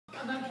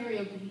done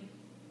karaoke.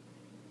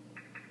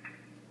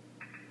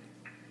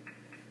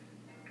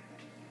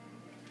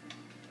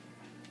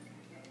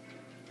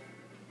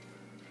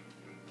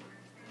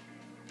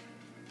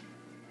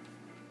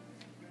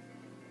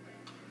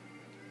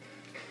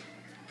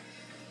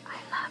 I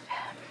love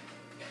him.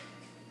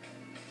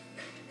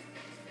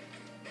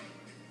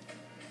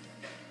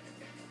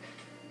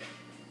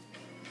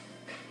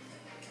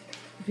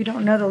 If you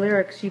don't know the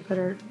lyrics, you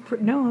better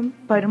know them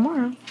by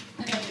tomorrow.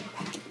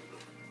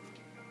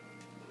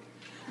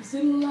 I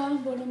sing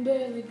loud, but I'm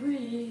barely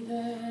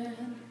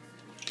breathing.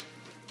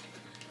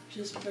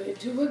 Just pray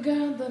to a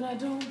God that I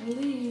don't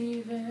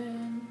believe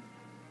in.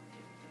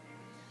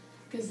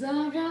 'Cause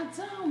I got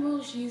time,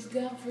 well, she's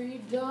got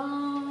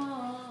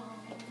freedom.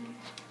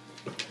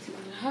 So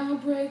when the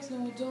heart breaks,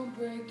 no, it don't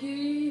break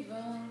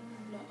even.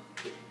 No.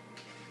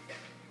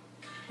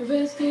 The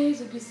best days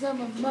will be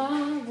some of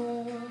my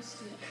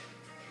worst.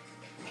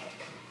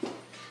 Yeah.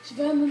 She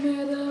finally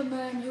met a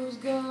man who's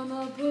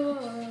gonna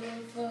put her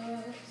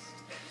first.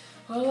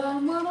 Well,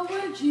 I'm on a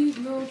wake, she's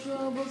no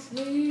trouble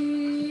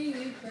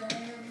sleeping.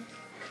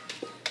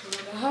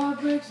 When the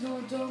heart breaks, no,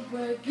 it don't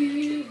break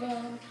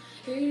even,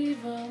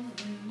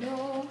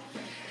 no.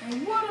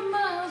 And what am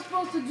I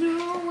supposed to do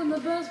when the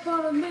best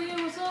part of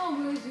me was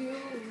always you?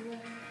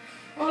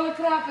 Hola,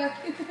 crapper.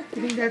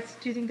 Do you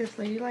think that's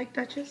ladylike,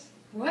 Duchess?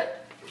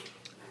 What?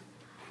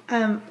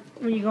 When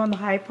you go on the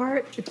high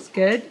part, it's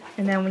good,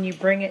 and then when you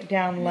bring it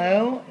down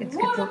low, it's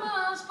good. What am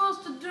I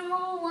supposed to do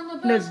when the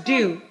best No, it's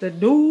do. The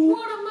do.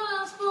 What am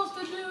I supposed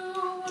to do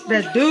when the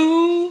That's best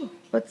do.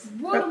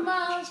 What am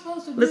I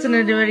supposed to do? Listen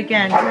to do it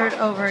again. Hear it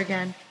over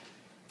again.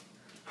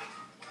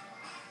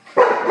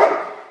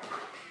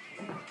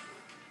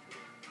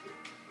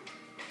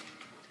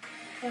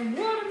 And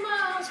what am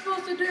I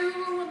supposed to do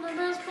when the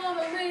best part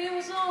of me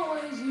was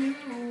always you?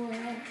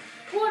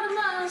 What am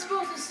I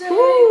supposed to say?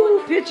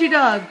 Ooh, pitchy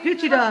dog,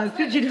 pitchy dog,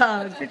 pitchy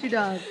dog, pitchy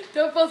dog.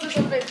 Don't post this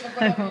on Facebook,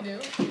 whatever you do.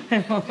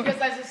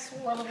 Because I just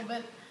swore a little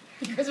bit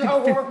because of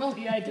how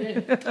horribly I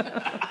did.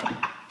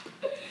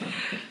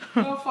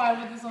 I'm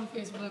fine with this on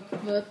Facebook,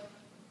 but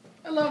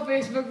I love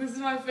Facebook. This is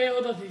my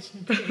failed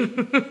audition.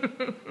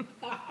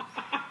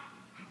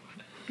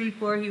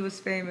 Before he was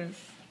famous.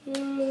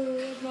 I'm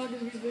not going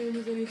to be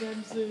famous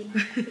anytime soon.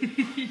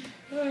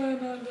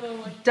 Not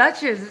going.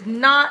 Duchess is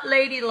not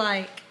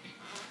ladylike.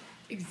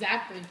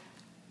 Exactly.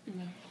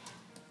 No.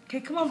 Okay,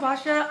 come on,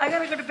 Basha. I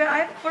gotta go to bed. I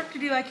have work to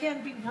do. I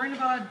can't be worrying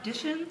about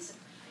auditions.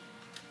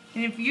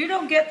 And if you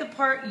don't get the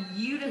part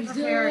you didn't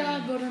prepare,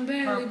 but I'm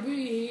barely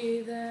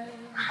breathing.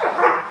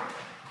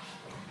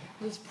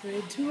 Let's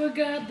pray to a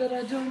God that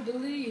I don't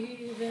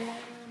believe in.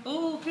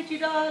 Oh, pitchy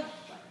dog.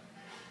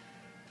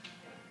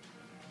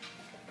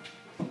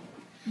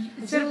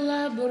 It's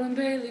alive, but I'm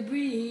barely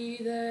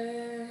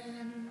breathing.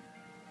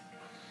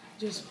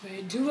 Just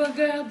pray to a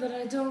God that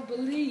I don't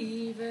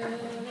believe in.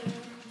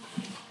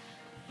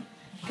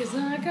 'Cause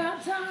I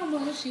got time,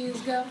 well, she's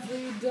got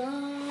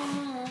freedom.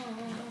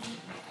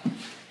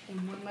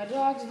 And when my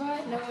dogs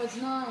fight, no, it's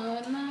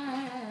not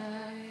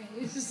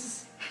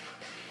nice.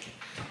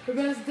 Her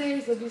best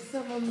days will be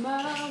some of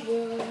my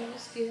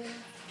worst, yeah.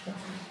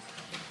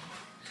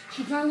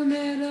 She finally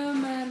met a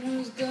man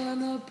who's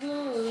gonna put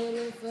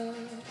her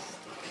first.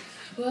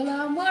 Well,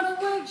 I'm wide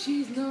awake,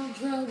 she's no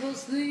trouble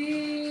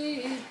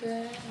sleeping.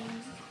 And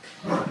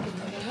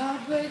when the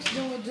heart breaks,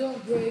 no, it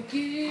don't break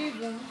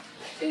even,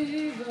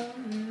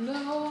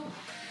 no.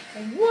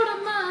 And what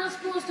am I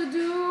supposed to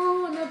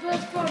do when the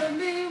best part of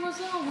me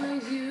was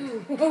always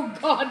you? Oh,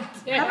 God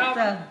damn. How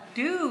about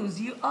the do's?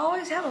 You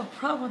always have a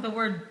problem with the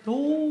word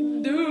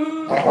do.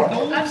 Dude.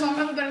 That's all. I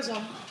have a better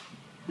song.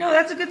 No,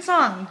 that's a good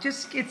song.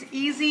 Just, it's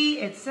easy,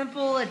 it's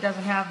simple, it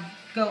doesn't have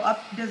go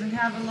up, doesn't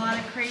have a lot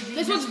of crazy.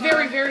 This one's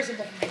very, very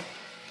simple for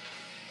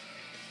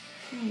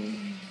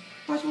me.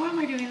 Watch, why am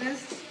I doing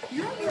this?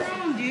 You're on your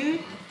own,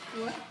 dude.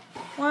 What?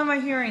 Why am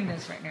I hearing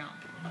this right now?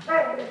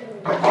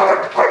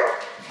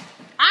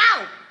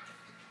 Ow!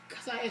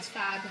 Because it's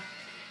fab.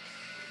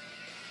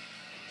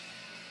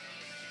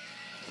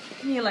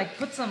 Can you like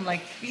put some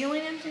like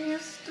feeling into your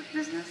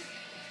business?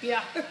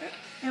 Yeah.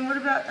 And what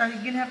about, are you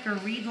going to have to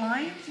read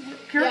lines?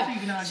 What character are you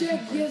going to audition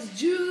Check, for? yes,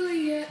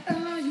 Juliet,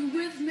 are you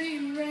with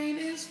me? Rain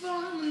is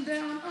falling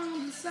down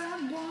on the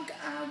sidewalk.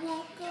 I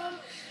won't come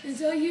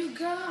until you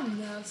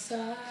come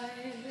outside.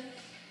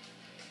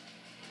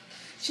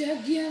 Check,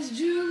 yes,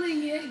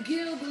 Juliet,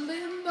 kill the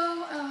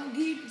limbo. I'll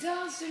keep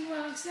tossing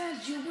rocks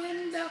at your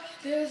window.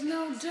 There's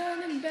no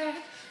turning back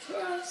for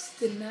us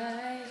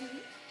tonight.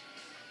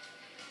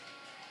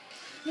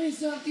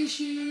 Lace up your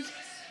shoes.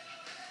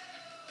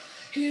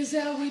 Here's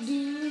how we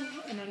do.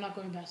 And I'm not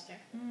going past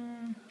there.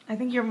 I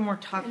think you're more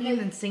talking then-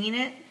 than singing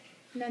it.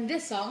 And then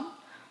this song.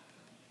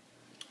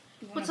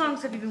 What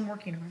songs have you been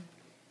working on?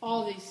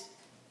 All these.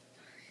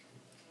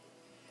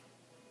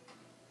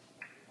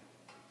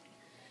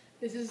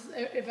 This is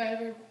if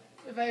I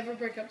ever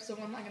break up with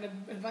someone, I'm gonna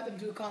invite them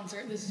to a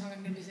concert. This is the song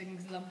I'm gonna be singing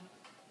to them.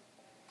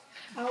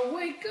 I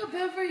wake up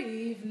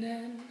every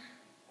evening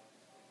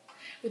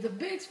with a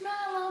big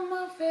smile on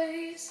my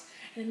face,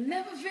 It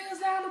never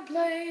feels out of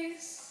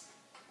place.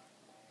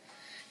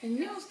 And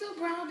you're still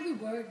probably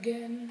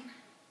working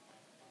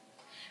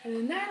at a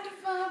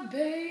 9-to-5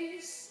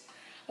 pace.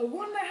 I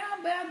wonder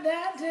how bad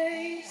that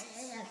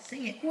tastes. Yeah,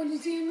 sing it. When you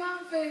see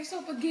my face,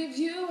 hope it gives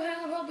you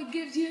hell, hope it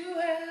gives you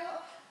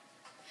hell.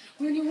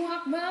 When you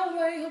walk my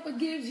way, hope it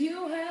gives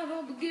you hell,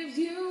 hope it gives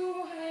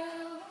you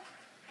hell.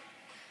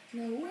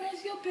 Now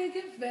where's your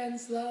picket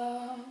fence,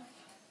 love?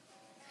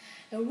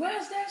 And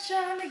where's that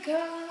shiny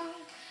car?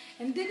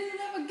 And did it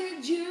ever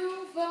get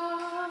you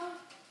far?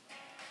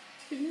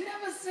 You've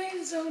never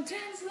seen so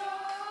tense,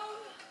 love.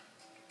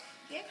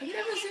 I've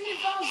never seen you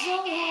fall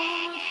so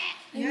hard.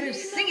 You gotta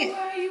sing it.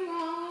 Where you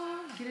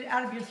are. Get it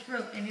out of your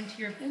throat and into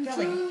your And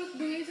belly. truth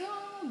be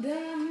told,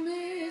 I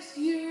miss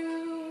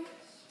you.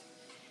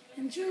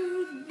 And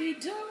truth be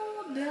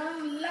told,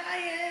 I'm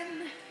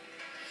lying.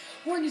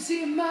 When you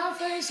see my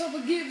face, hope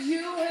it gives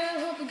you hell,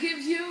 hope it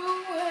gives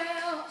you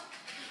hell.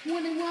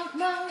 When you walk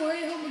my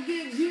way, hope it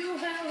gives you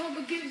hell, hope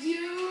it gives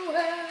you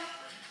hell.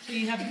 So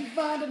you have If you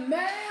find a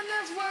man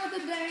that's worth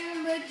a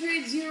damn that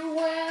treats you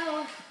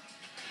well,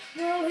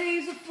 well,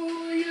 he's a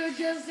fool, you're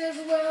just as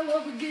well,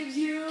 hope it gives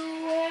you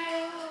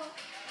hell,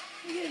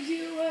 it gives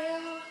you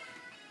hell.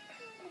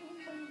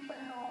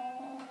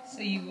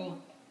 So you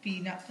will be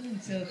not feeling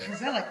so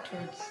zealot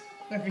towards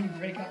whoever you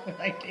break up with,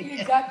 I take it.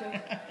 Exactly.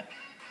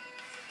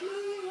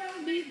 You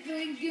might be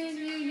thinking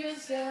you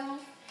yourself,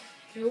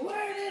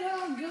 where did it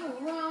all go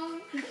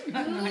wrong?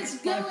 The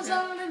list goes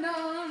on and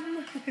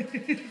on.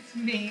 It's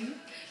mean.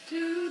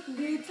 Truth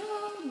be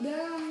told,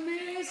 I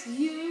miss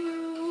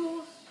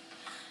you.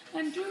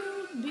 And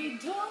truth be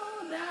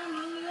told, I'm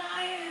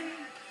lying.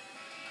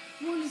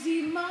 When you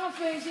see my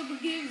face, hope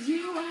it gives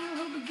you hell,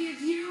 hope it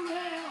gives you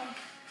hell.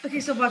 Okay,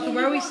 so Basha,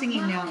 where are we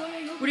singing now?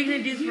 What are you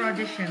gonna do for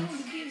auditions?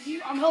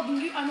 I'm helping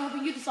you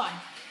decide.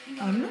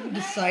 I'm not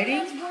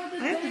deciding.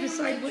 I have to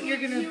decide what you're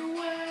gonna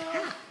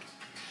act.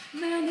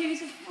 Man,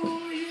 he's a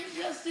fool, you're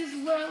just as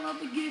well,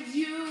 hope it gives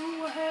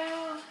you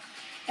hell.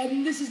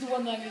 And this is the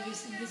one that I'm gonna do.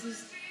 This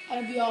is,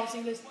 I'm gonna be all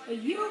singing this.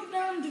 You've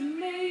done to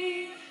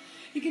me.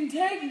 You can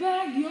take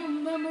back your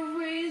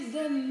memories,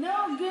 they're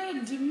no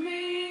good to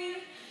me.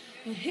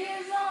 And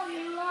here's all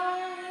your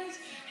lies.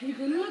 You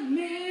can look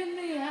me in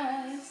the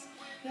eyes.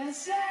 That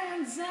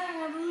sad,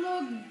 sad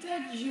look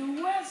that you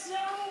wear so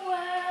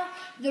well.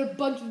 There are a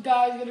bunch of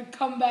guys gonna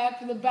come back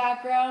from the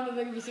background and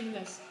they're gonna be singing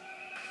this.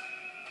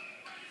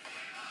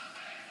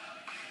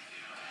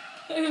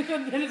 And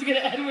then it's gonna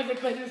end with a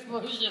quick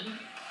explosion.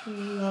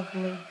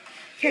 Lovely.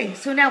 Okay,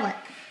 so now what?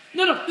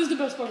 No, this is the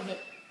best part of it.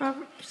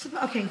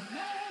 Okay,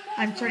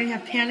 I'm starting to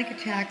have panic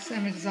attacks.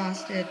 I'm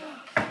exhausted.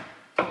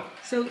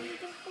 So,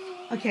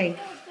 okay,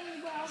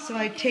 so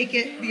I take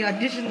it the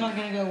audition's not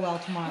going to go well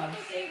tomorrow.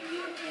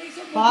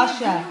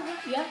 Basha,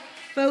 Yeah?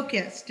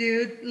 focus,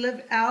 dude.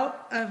 Live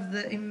out of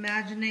the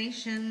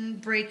imagination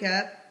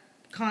breakup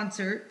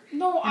concert.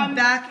 No, and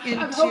back into.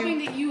 I'm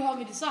hoping that you help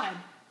me decide.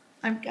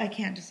 I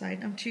can't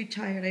decide. I'm too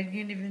tired. I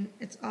can't even.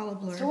 It's all a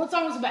blur. So what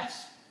song was the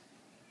best?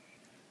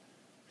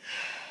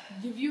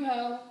 Give You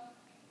Hell.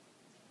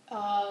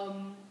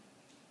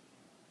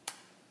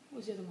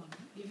 What's the other one?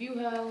 Give You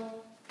Hell.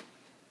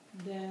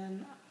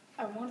 Then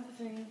I wanted to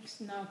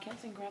sing. No, I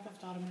can't sing Grand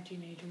Theft Auto for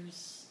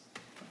Teenagers.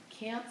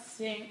 Can't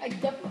sing. I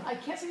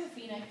can't sing The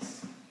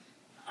Phoenix.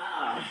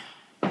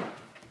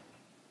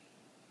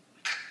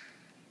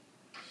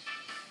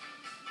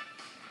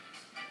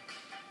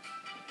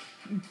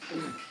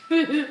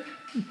 It's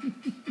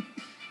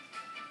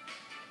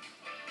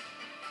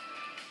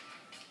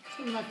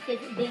one of my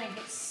favorite bands,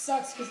 but it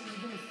sucks because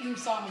it's the theme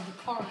song of the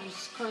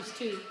Cars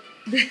 2.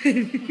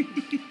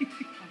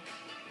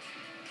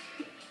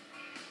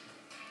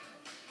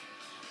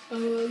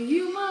 Oh,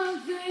 you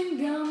might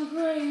think I'm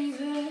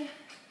crazy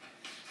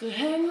to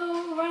hang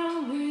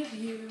around with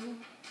you.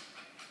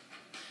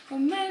 Or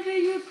maybe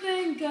you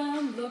think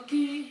I'm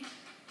lucky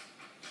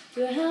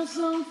to have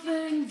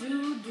something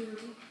to do.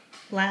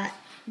 Flat.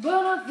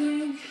 But I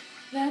think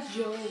that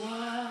you're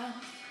wild,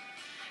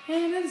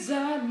 and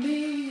inside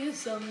me is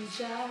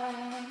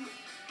sunshine.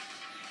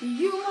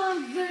 You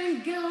might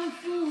think I'm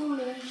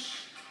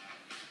foolish,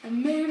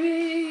 and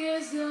maybe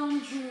it's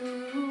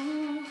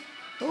untrue.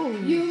 Oh.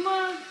 You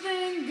might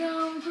think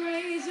I'm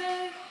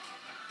crazy.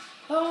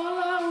 All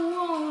I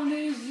want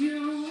is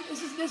you.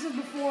 This is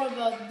before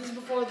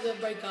the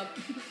breakup.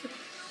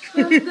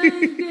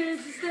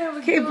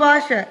 Okay,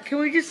 Basha, can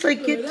we just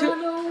like get to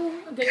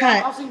Okay,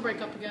 cut? I'll sing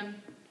breakup again.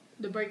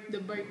 The break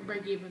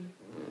even.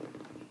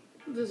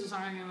 This is a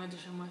song I'm gonna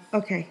audition with.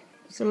 Okay,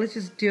 so let's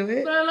just do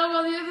it. But I love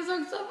all the other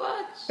songs so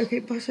much. Okay,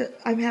 Basha,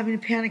 I'm having a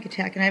panic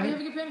attack, and I'm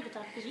having a panic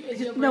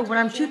attack. No, when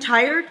I'm too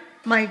tired,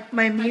 my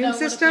immune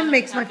system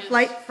makes my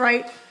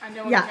fright.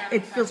 Yeah,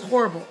 it feels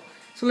horrible.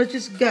 So let's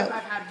just go.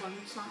 I've had one.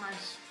 It's not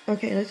nice.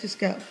 Okay, let's just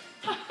go.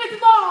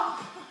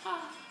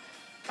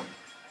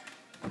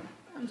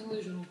 I'm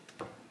delusional.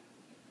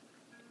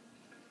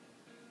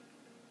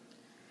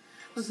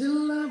 I'm still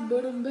alive,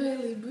 but I'm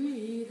barely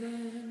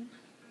breathing.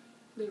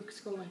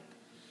 Lyrics go away.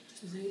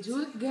 To say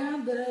to a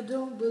God that I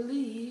don't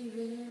believe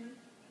in.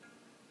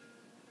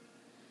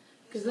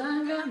 'Cause I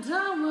ain't got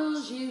time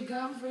when she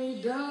got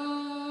freedom.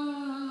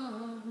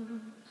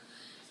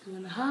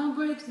 When the heart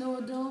breaks, no,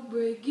 it don't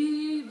break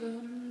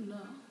even,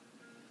 no.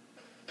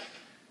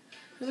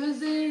 Those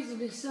days will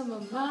be some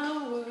of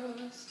my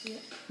worst, yeah.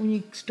 When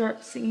you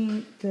start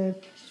singing the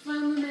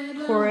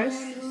chorus,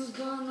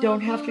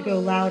 don't have to go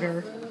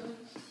louder.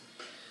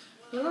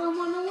 But I'm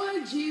on the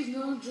way, she's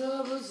no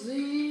trouble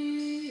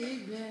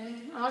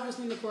sleeping. I'll just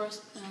sing the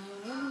chorus.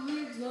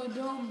 No,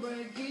 don't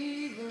break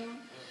even,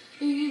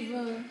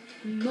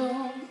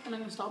 no. And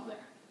I'm gonna stop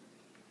there.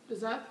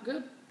 Is that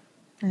good?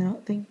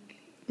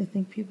 I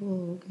think people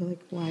will go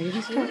like, why did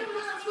he stop? What am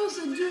I supposed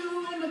to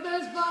do when the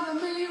best part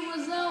of me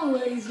was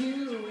always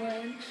you?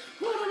 And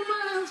what am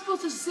I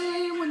supposed to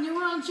say when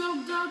you're all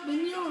choked up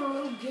and you're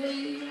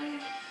okay?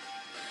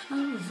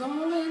 I'm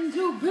falling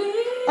to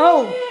pieces.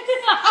 Oh!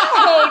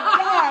 Oh,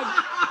 dog!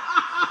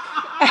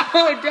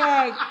 Oh,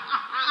 dog!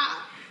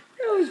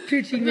 That was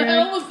pitchy, man. What the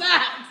hell was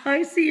that?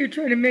 I see you're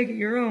trying to make it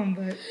your own,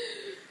 but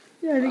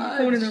yeah, I think you're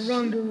going in the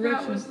wrong direction.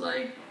 That was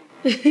like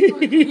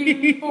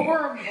fucking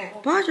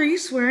horrible. Bosh, are you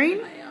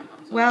swearing? I am.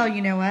 I'm sorry. Well,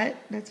 you know what?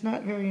 That's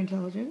not very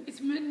intelligent.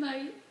 It's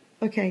midnight.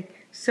 Okay,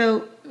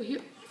 so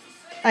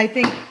I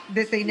think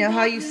that they know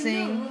how you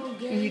sing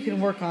and you can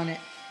work on it.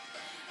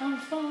 I'm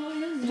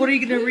falling. What are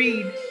you going to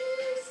read?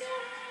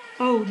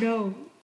 Oh, no.